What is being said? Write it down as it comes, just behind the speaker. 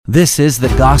This is the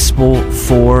Gospel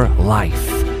for Life,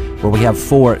 where we have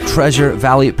 4 Treasure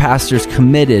Valley pastors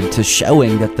committed to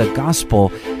showing that the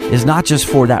gospel is not just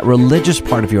for that religious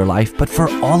part of your life, but for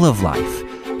all of life.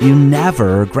 You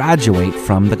never graduate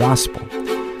from the gospel.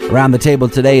 Around the table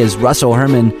today is Russell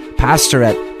Herman, pastor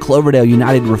at Cloverdale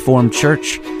United Reformed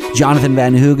Church, Jonathan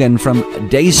Van Hoogen from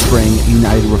Dayspring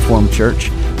United Reformed Church,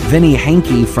 Vinny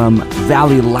Hankey from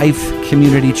Valley Life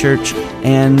Community Church,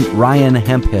 and Ryan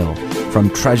Hemphill from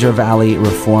Treasure Valley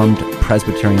Reformed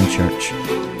Presbyterian Church.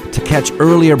 To catch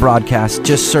earlier broadcasts,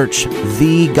 just search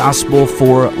The Gospel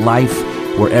for Life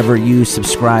wherever you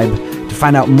subscribe. To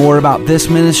find out more about this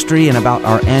ministry and about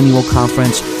our annual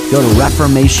conference, go to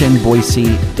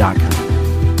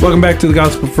reformationboise.com. Welcome back to The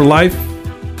Gospel for Life.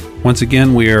 Once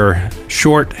again, we are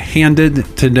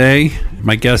short-handed today.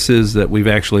 My guess is that we've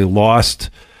actually lost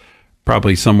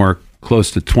probably somewhere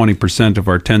close to 20% of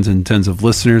our tens and tens of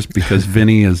listeners because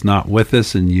Vinny is not with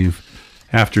us, and you've,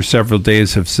 after several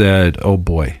days, have said, oh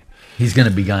boy. He's going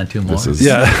to be gone too long.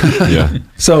 Yeah.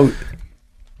 So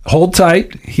hold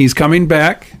tight. He's coming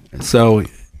back, so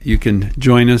you can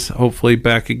join us hopefully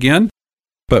back again.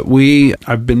 But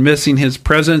I've been missing his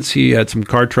presence. He had some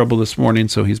car trouble this morning,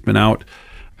 so he's been out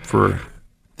for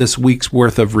this week's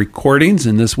worth of recordings,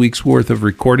 and this week's worth of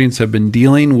recordings have been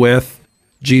dealing with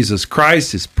Jesus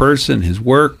Christ, his person, his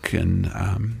work,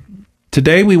 and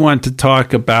today we want to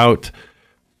talk about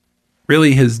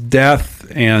really his death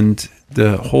and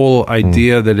the whole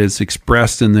idea that is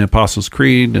expressed in the Apostles'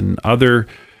 Creed and other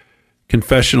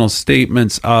confessional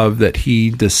statements of that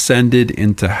he descended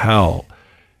into hell.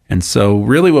 And so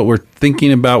really what we're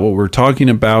thinking about, what we're talking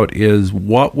about is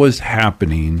what was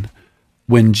happening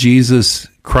when Jesus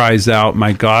cries out,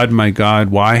 my God,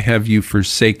 why have you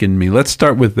forsaken me? Let's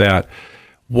start with that.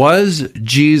 Was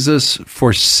Jesus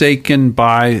forsaken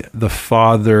by the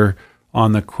Father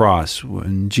on the cross?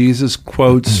 When Jesus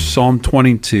quotes Psalm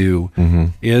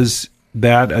 22, is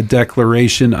that a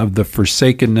declaration of the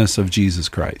forsakenness of Jesus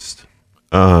Christ?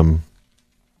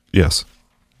 Yes.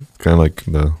 Kind of like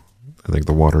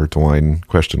the water to wine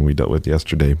question we dealt with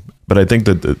yesterday. But I think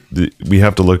that we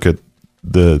have to look at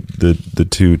the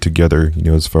two together,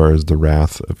 as far as the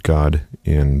wrath of God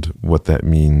and what that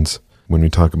means. When we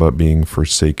talk about being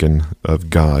forsaken of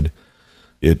God,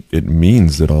 it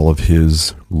means that all of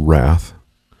his wrath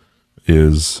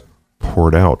is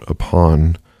poured out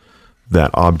upon that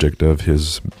object of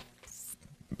his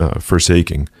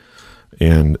forsaking.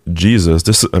 And Jesus,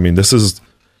 this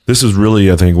is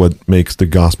really, I think, what makes the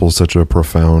gospel such a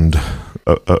profound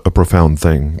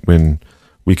thing, when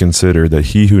we consider that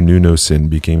he who knew no sin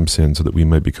became sin so that we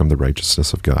might become the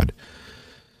righteousness of God.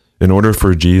 In order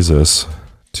for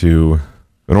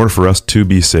us to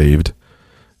be saved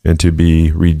and to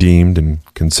be redeemed and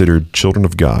considered children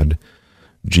of God,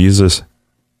 Jesus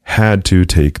had to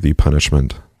take the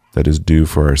punishment that is due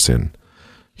for our sin.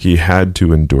 He had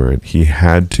to endure it. He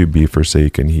had to be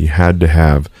forsaken. He had to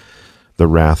have the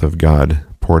wrath of God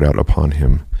poured out upon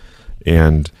him.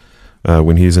 And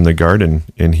when he's in the garden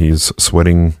and he's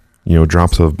sweating,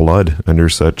 drops of blood under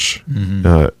such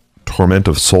torment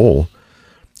of soul,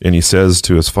 and he says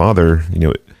to his Father,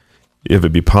 if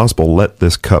it be possible, let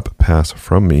this cup pass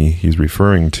from me. He's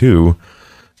referring to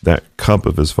that cup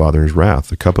of his Father's wrath,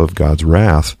 the cup of God's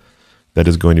wrath that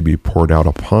is going to be poured out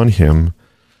upon him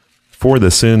for the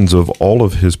sins of all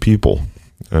of his people.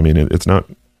 It's not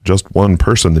just one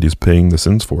person that he's paying the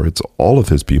sins for. It's all of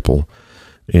his people.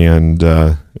 And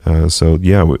so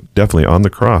definitely on the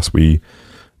cross, we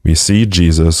see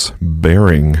Jesus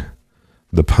bearing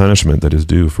the punishment that is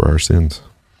due for our sins.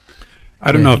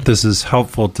 I don't know if this is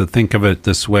helpful to think of it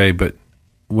this way, but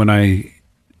when I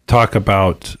talk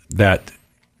about that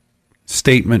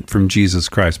statement from Jesus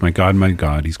Christ, my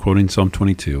God, he's quoting Psalm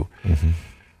 22.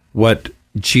 What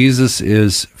Jesus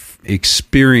is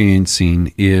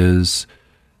experiencing is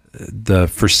the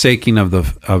forsaking of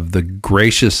the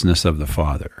graciousness of the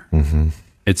Father.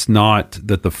 It's not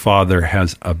that the Father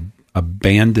has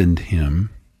abandoned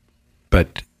him,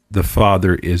 but the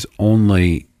Father is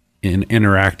only in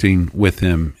interacting with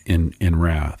him in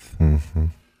wrath.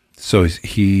 So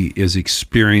he is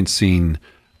experiencing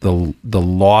the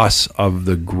loss of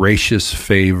the gracious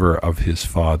favor of his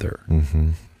Father.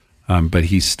 But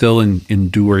he's still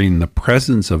enduring the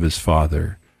presence of his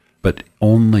Father, but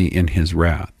only in his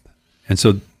wrath. And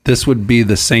so this would be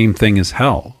the same thing as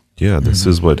hell. Yeah, this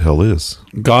is what hell is.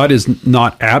 God is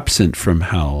not absent from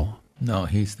hell. No,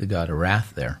 he's the God of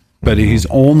wrath there. But he's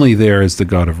only there as the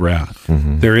God of wrath.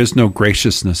 There is no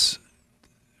graciousness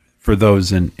for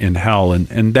those in hell.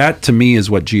 And that, to me,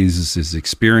 is what Jesus is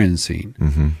experiencing.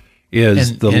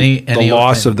 is the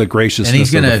loss of the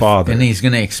graciousness of the Father. And he's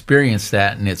going to experience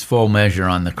that in its full measure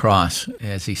on the cross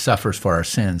as he suffers for our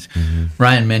sins.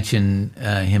 Ryan mentioned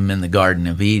him in the Garden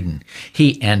of Eden.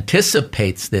 He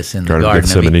anticipates this in the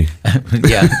Garden of Eden.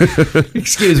 Yeah,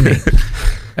 excuse me.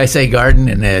 I say garden,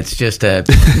 and it's just and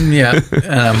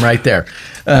I'm right there.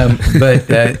 But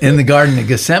in the Garden of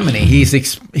Gethsemane,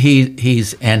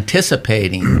 he's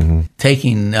anticipating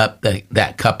taking up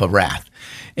that cup of wrath.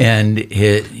 And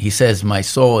he says, my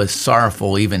soul is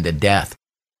sorrowful even to death.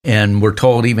 And we're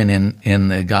told even in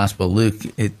the Gospel of Luke,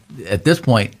 at this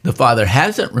point, the Father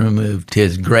hasn't removed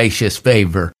his gracious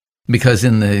favor, because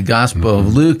in the Gospel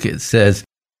of Luke, it says,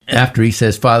 after he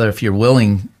says, Father, if you're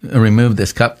willing, remove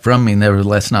this cup from me,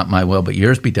 nevertheless not my will, but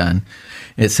yours be done.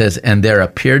 It says, and there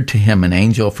appeared to him an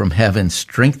angel from heaven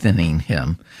strengthening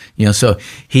him. So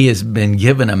he has been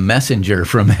given a messenger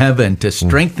from heaven to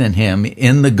strengthen him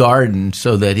in the garden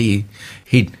so that he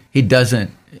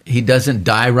doesn't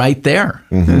die right there.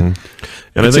 And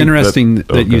it's interesting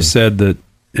that you said that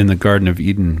in the Garden of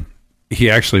Eden, he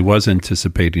actually was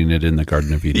anticipating it in the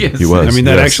Garden of Eden. Yes. He was. I mean,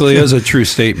 that actually is a true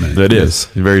statement. That is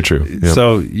very true. Yep.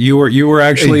 So you were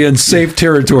actually in safe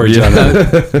territory,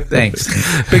 Jonathan.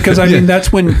 Thanks. Because I mean,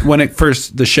 that's when it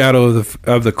first, the shadow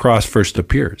of the cross first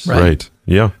appears. Right.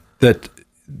 Yeah. That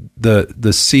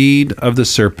the seed of the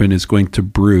serpent is going to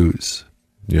bruise.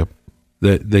 Yep.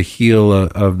 The heel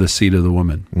of the seed of the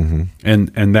woman,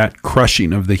 and that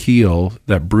crushing of the heel,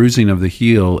 that bruising of the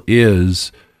heel,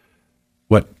 is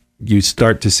what you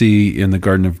start to see in the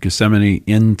Garden of Gethsemane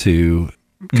into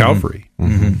Calvary.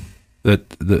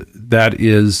 That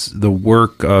is the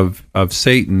work of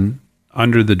Satan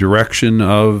under the direction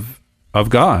of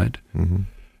God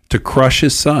to crush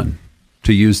his son,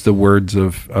 to use the words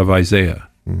of Isaiah.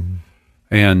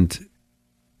 And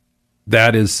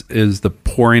that is the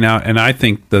pouring out. And I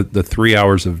think the 3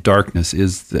 hours of darkness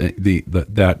is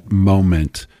that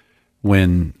moment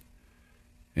when,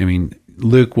 I mean,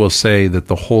 Luke will say that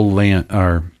the whole land,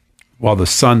 while the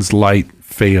sun's light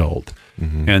failed,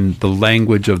 and the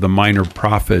language of the minor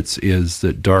prophets is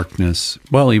that darkness,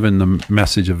 well, even the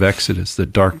message of Exodus,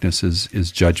 that darkness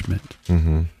is judgment.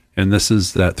 And this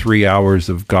is that 3 hours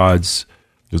of God's...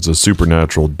 It's a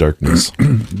supernatural darkness.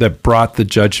 that brought the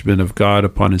judgment of God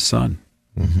upon his son.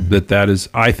 That is,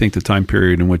 I think, the time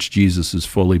period in which Jesus is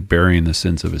fully bearing the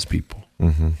sins of his people.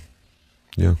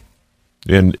 Yeah.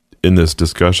 And in this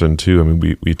discussion too, I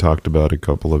mean, we talked about a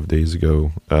couple of days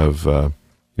ago of the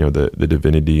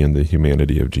divinity and the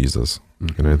humanity of Jesus,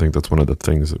 and I think that's one of the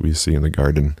things that we see in the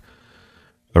garden,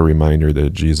 a reminder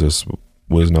that Jesus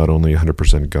was not only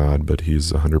 100% God, but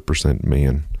he's 100%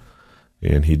 man,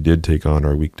 and he did take on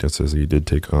our weaknesses, he did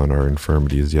take on our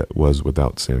infirmities, yet was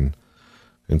without sin.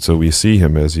 And so we see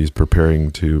him as he's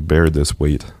preparing to bear this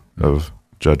weight of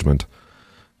judgment,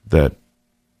 that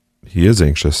he is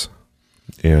anxious.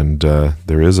 And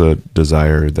there is a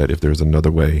desire that if there's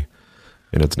another way,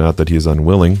 and it's not that he's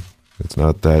unwilling, it's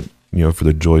not that, for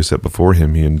the joy set before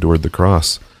him, he endured the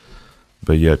cross,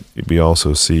 but yet we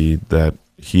also see that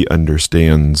he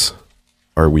understands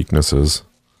our weaknesses.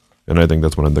 And I think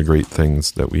that's one of the great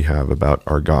things that we have about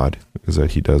our God, is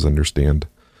that he does understand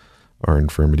our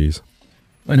infirmities.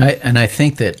 And I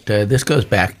think that this goes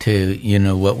back to,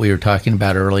 what we were talking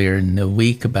about earlier in the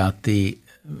week about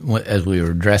as we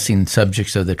were addressing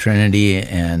subjects of the Trinity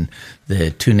and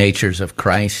the two natures of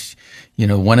Christ.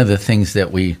 One of the things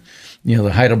that the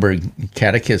Heidelberg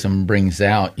Catechism brings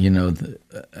out,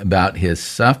 about his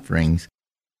sufferings.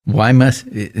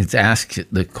 It's asked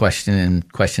the question in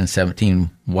question 17,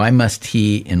 why must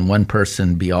he in one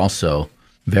person be also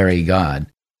very God?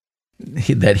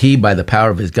 That he, by the power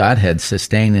of his Godhead,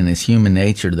 sustain in his human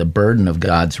nature the burden of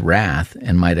God's wrath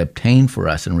and might obtain for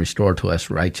us and restore to us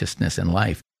righteousness and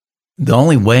life. The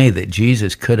only way that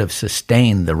Jesus could have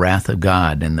sustained the wrath of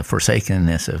God and the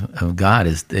forsakenness of God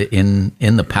is in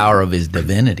the power of his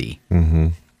divinity.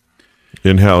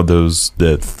 And how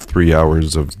that 3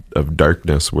 hours of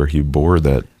darkness where he bore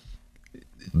that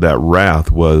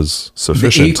wrath was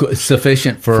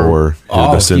sufficient for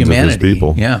all the sins humanity. Of his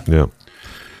people. Yeah.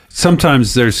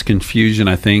 Sometimes there's confusion,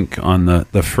 I think, on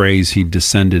the phrase he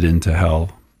descended into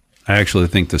hell. I actually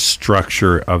think the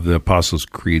structure of the Apostles'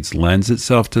 Creeds lends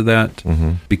itself to that,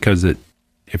 because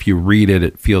if you read it,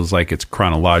 it feels like it's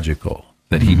chronological,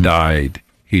 that he died,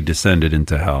 he descended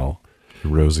into hell. He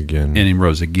rose again. And he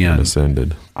rose again. And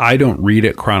ascended. I don't read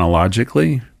it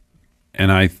chronologically,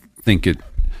 and I think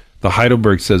the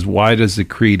Heidelberg says, why does the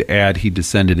Creed add he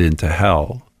descended into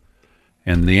hell?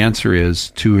 And the answer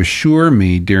is, to assure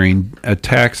me during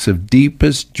attacks of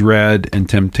deepest dread and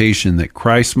temptation that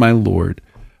Christ my Lord,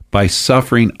 by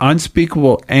suffering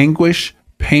unspeakable anguish,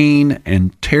 pain,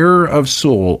 and terror of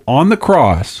soul on the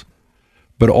cross,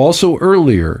 but also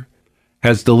earlier,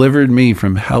 has delivered me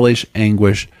from hellish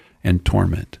anguish and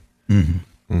torment.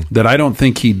 That I don't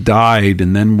think he died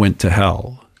and then went to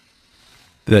hell.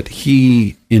 That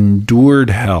he endured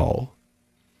hell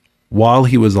while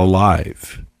he was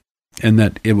alive. And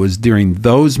that it was during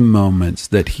those moments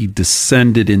that he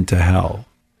descended into hell.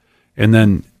 And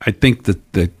then I think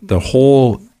that the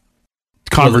whole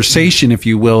conversation, if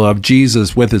you will, of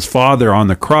Jesus with his Father on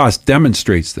the cross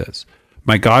demonstrates this.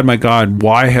 My God,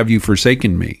 why have you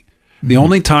forsaken me? The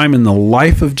only time in the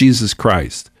life of Jesus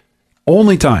Christ,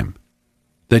 only time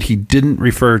that he didn't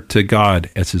refer to God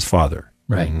as his Father.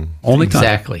 Right. Only time.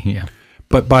 Exactly, yeah.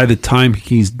 But by the time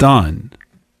he's done,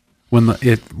 when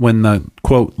the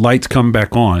quote lights come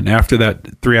back on after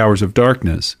that 3 hours of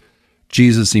darkness,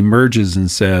 Jesus emerges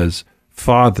and says,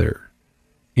 Father,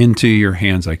 into your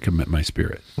hands I commit my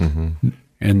spirit.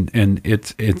 And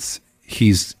it's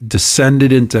he's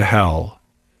descended into hell.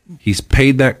 He's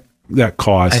paid that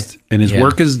cost, and his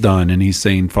work is done, and he's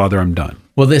saying, Father, I'm done.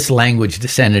 Well, this language,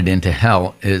 descended into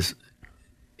hell, is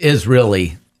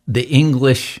really the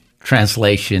English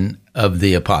translation of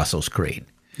the Apostles' Creed.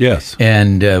 Yes.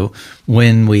 And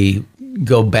when we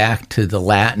go back to the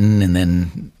Latin, and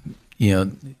then,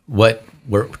 what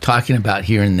we're talking about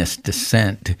here in this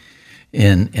descent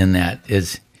in that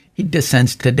is he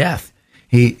descends to death.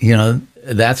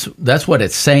 That's what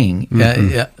it's saying.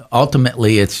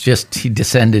 Ultimately, it's just he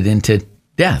descended into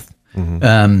death.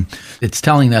 It's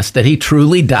telling us that he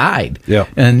truly died. Yeah.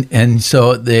 And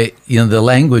so the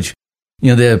language,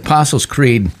 the Apostles'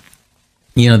 Creed,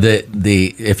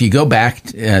 if you go back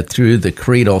through the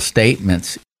creedal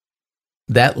statements,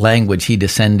 that language, he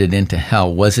descended into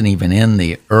hell, wasn't even in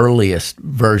the earliest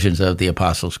versions of the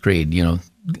Apostles' Creed.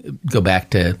 Go back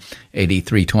to AD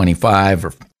 325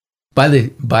 or by the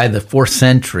 4th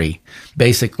century,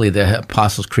 basically the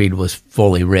Apostles' Creed was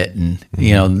fully written.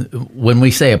 When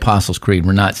we say Apostles' Creed,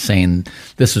 we're not saying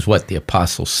this is what the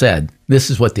apostles said. This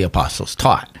is what the apostles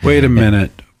taught. Wait a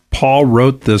minute. Paul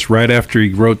wrote this right after he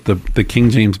wrote the King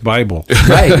James Bible.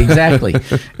 Right, exactly.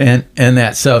 and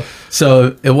that so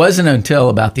it wasn't until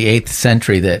about the 8th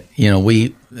century that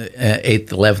 8th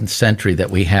 11th century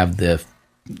that we have the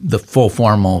full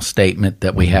formal statement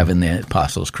that we have in the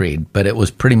Apostles' Creed, but it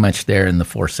was pretty much there in the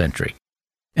 4th century.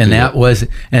 And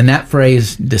that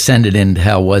phrase descended into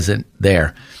hell wasn't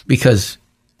there because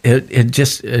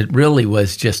it really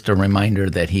was just a reminder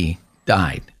that he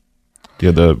died.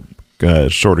 Yeah, the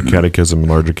Shorter Catechism and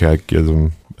Larger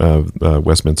Catechism of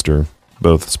Westminster,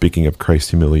 both speaking of Christ's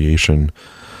humiliation,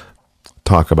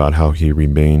 talk about how he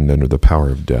remained under the power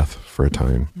of death for a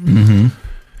time.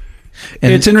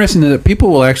 And it's interesting that people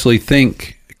will actually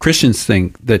think, Christians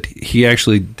think, that he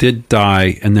actually did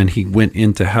die and then he went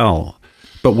into hell.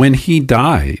 But when he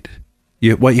died,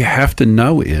 what you have to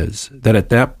know is that at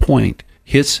that point,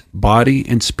 his body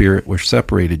and spirit were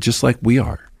separated just like we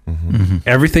are.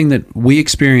 Everything that we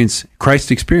experience, Christ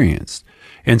experienced.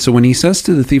 And so when he says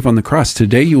to the thief on the cross,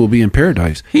 today you will be in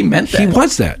paradise, he meant that. He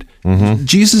was that.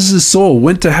 Jesus' soul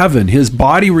went to heaven. His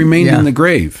body remained in the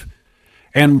grave.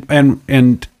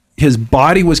 And his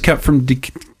body was kept from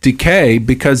decay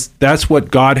because that's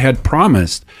what God had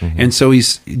promised. And so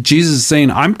Jesus is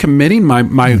saying, I'm committing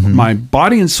my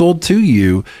body and soul to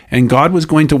you, and God was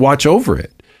going to watch over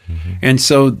it. And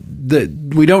so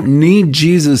we don't need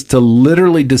Jesus to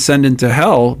literally descend into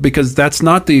hell because that's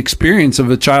not the experience of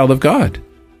a child of God.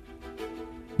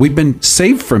 We've been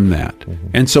saved from that.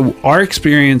 And so our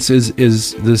experience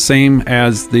is the same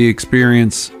as the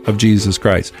experience of Jesus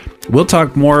Christ. We'll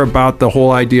talk more about the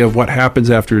whole idea of what happens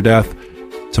after death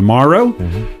tomorrow.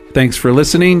 Thanks for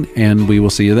listening, and we will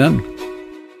see you then.